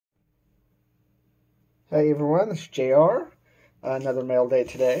Hey everyone, this is JR. Another mail day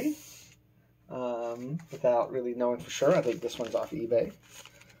today. Without really knowing for sure, I think this one's off eBay.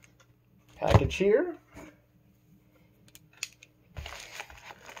 Package here.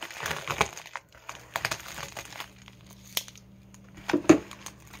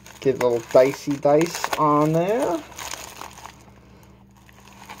 Get a little dicey dice on there.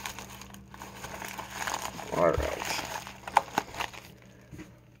 Alright.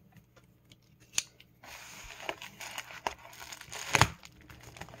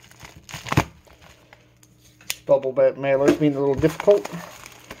 Bubble bat mailers being a little difficult.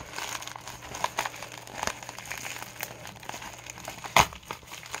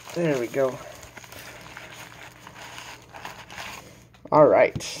 There we go.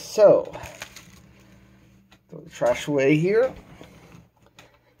 Alright, so throw the trash away here.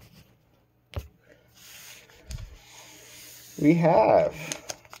 We have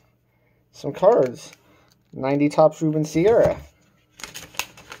some cards. 90 Topps Ruben Sierra.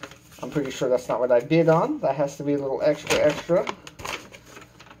 I'm pretty sure that's not what I bid on. That has to be a little extra.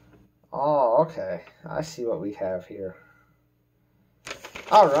 Oh, okay. I see what we have here.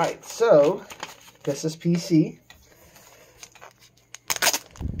 Alright, so this is PC.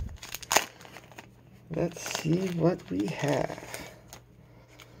 Let's see what we have.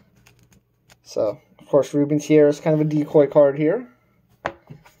 So, of course, Ruben Sierra is kind of a decoy card here.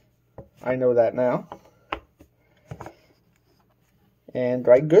 I know that now. And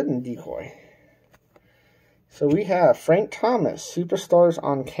Dry Gooden decoy. So we have Frank Thomas, Superstars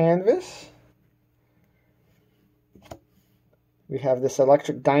on Canvas. We have this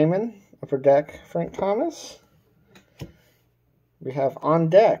Electric Diamond, Upper Deck, Frank Thomas. We have On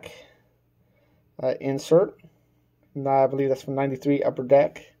Deck, insert. I believe that's from 93, Upper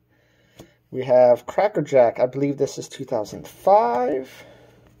Deck. We have Cracker Jack, I believe this is 2005.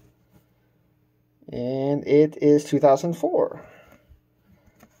 And it is 2004.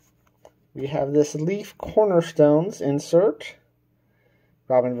 We have this Leaf Cornerstones insert.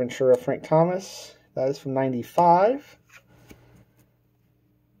 Robin Ventura, Frank Thomas. That is from 95.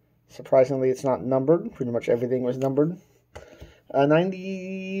 Surprisingly, it's not numbered. Pretty much everything was numbered.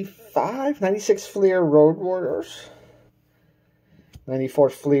 96 Fleer Road Warriors.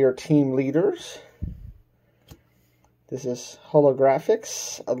 94 Fleer Team Leaders. This is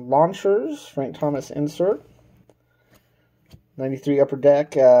Holographics. Launchers, Frank Thomas insert. 93 Upper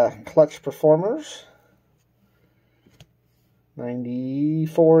Deck Clutch Performers.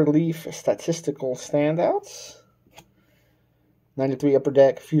 94 Leaf Statistical Standouts. 93 Upper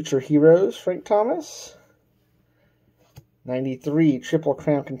Deck Future Heroes, Frank Thomas. 93 Triple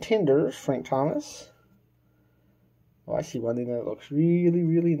Crown Contenders, Frank Thomas. Oh, I see one in there that looks really,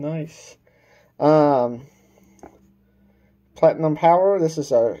 really nice. Platinum Power, this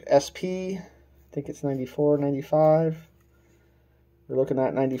is our SP. I think it's 94, 95. We're looking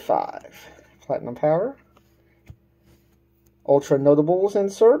at 95. Platinum Power. Ultra Notables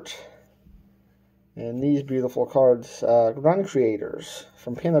insert. And these beautiful cards, Run Creators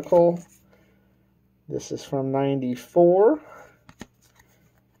from Pinnacle. This is from 94.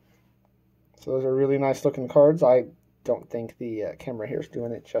 So those are really nice looking cards. I don't think the camera here is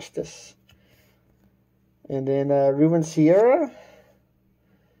doing it justice. And then Ruben Sierra.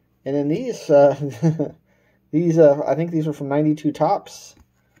 And then these, these I think these are from 92 Topps.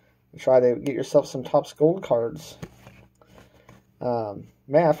 Try to get yourself some Topps Gold cards. Man,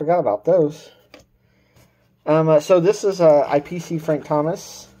 I forgot about those. So this is IPC Frank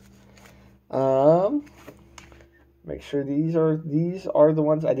Thomas. Make sure these are the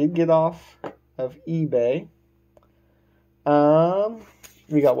ones I did get off of eBay.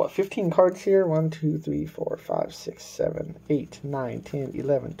 We got what, 15 cards here? 1, 2, 3, 4, 5, 6, 7, 8, 9, 10,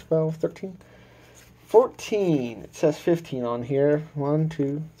 11, 12, 13, 14. It says 15 on here. 1,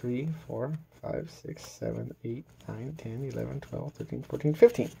 2, 3, 4, 5, 6, 7, 8, 9, 10, 11, 12, 13, 14,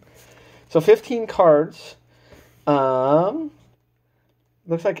 15. So 15 cards.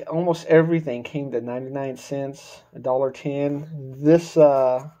 Looks like almost everything came to 99 cents,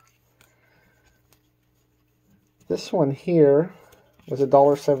 $1.10. This one here was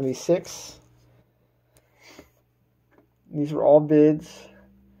 $1.76. These were all bids.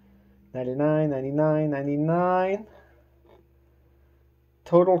 99, 99, 99.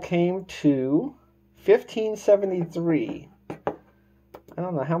 Total came to $15.73. I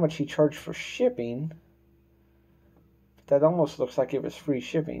don't know how much he charged for shipping. That almost looks like it was free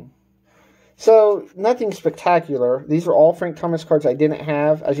shipping. So, nothing spectacular. These are all Frank Thomas cards I didn't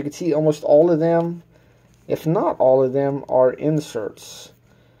have. As you can see, almost all of them, if not all of them, are inserts.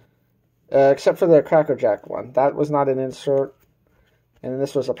 Except for the Cracker Jack one. That was not an insert. And then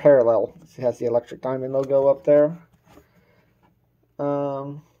this was a parallel. It has the Electric Diamond logo up there.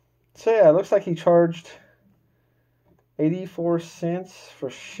 So yeah, it looks like he charged 84 cents for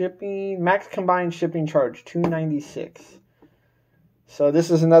shipping. Max combined shipping charge, $2.96. So this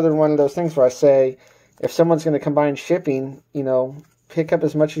is another one of those things where I say, if someone's going to combine shipping, you know, pick up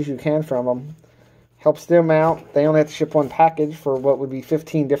as much as you can from them. Helps them out. They only have to ship one package for what would be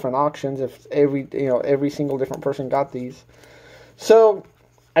 15 different auctions if every single different person got these. So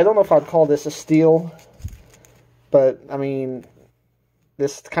I don't know if I'd call this a steal, but I mean,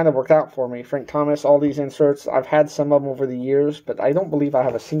 this kind of worked out for me. Frank Thomas, all these inserts. I've had some of them over the years, but I don't believe I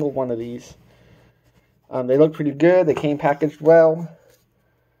have a single one of these. They look pretty good. They came packaged well.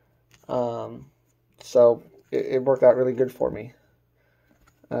 So it worked out really good for me.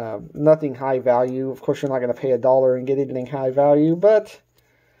 Nothing high value. Of course, you're not going to pay $1 and get anything high value, but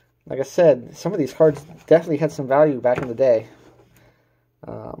like I said, some of these cards definitely had some value back in the day,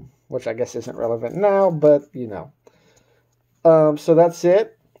 which I guess isn't relevant now, but you know. So that's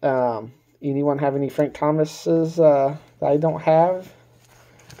it. Anyone have any Frank Thomases that I don't have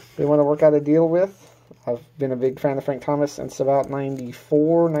they want to work out a deal with? I've been a big fan of Frank Thomas since about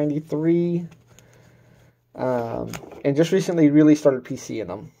 94, 93. And just recently really started PCing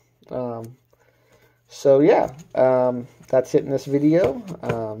them. So yeah, that's it in this video.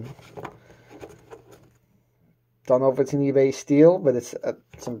 Don't know if it's an eBay steal, but it's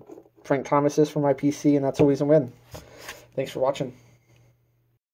some Frank Thomases for my PC, and that's always a win. Thanks for watching.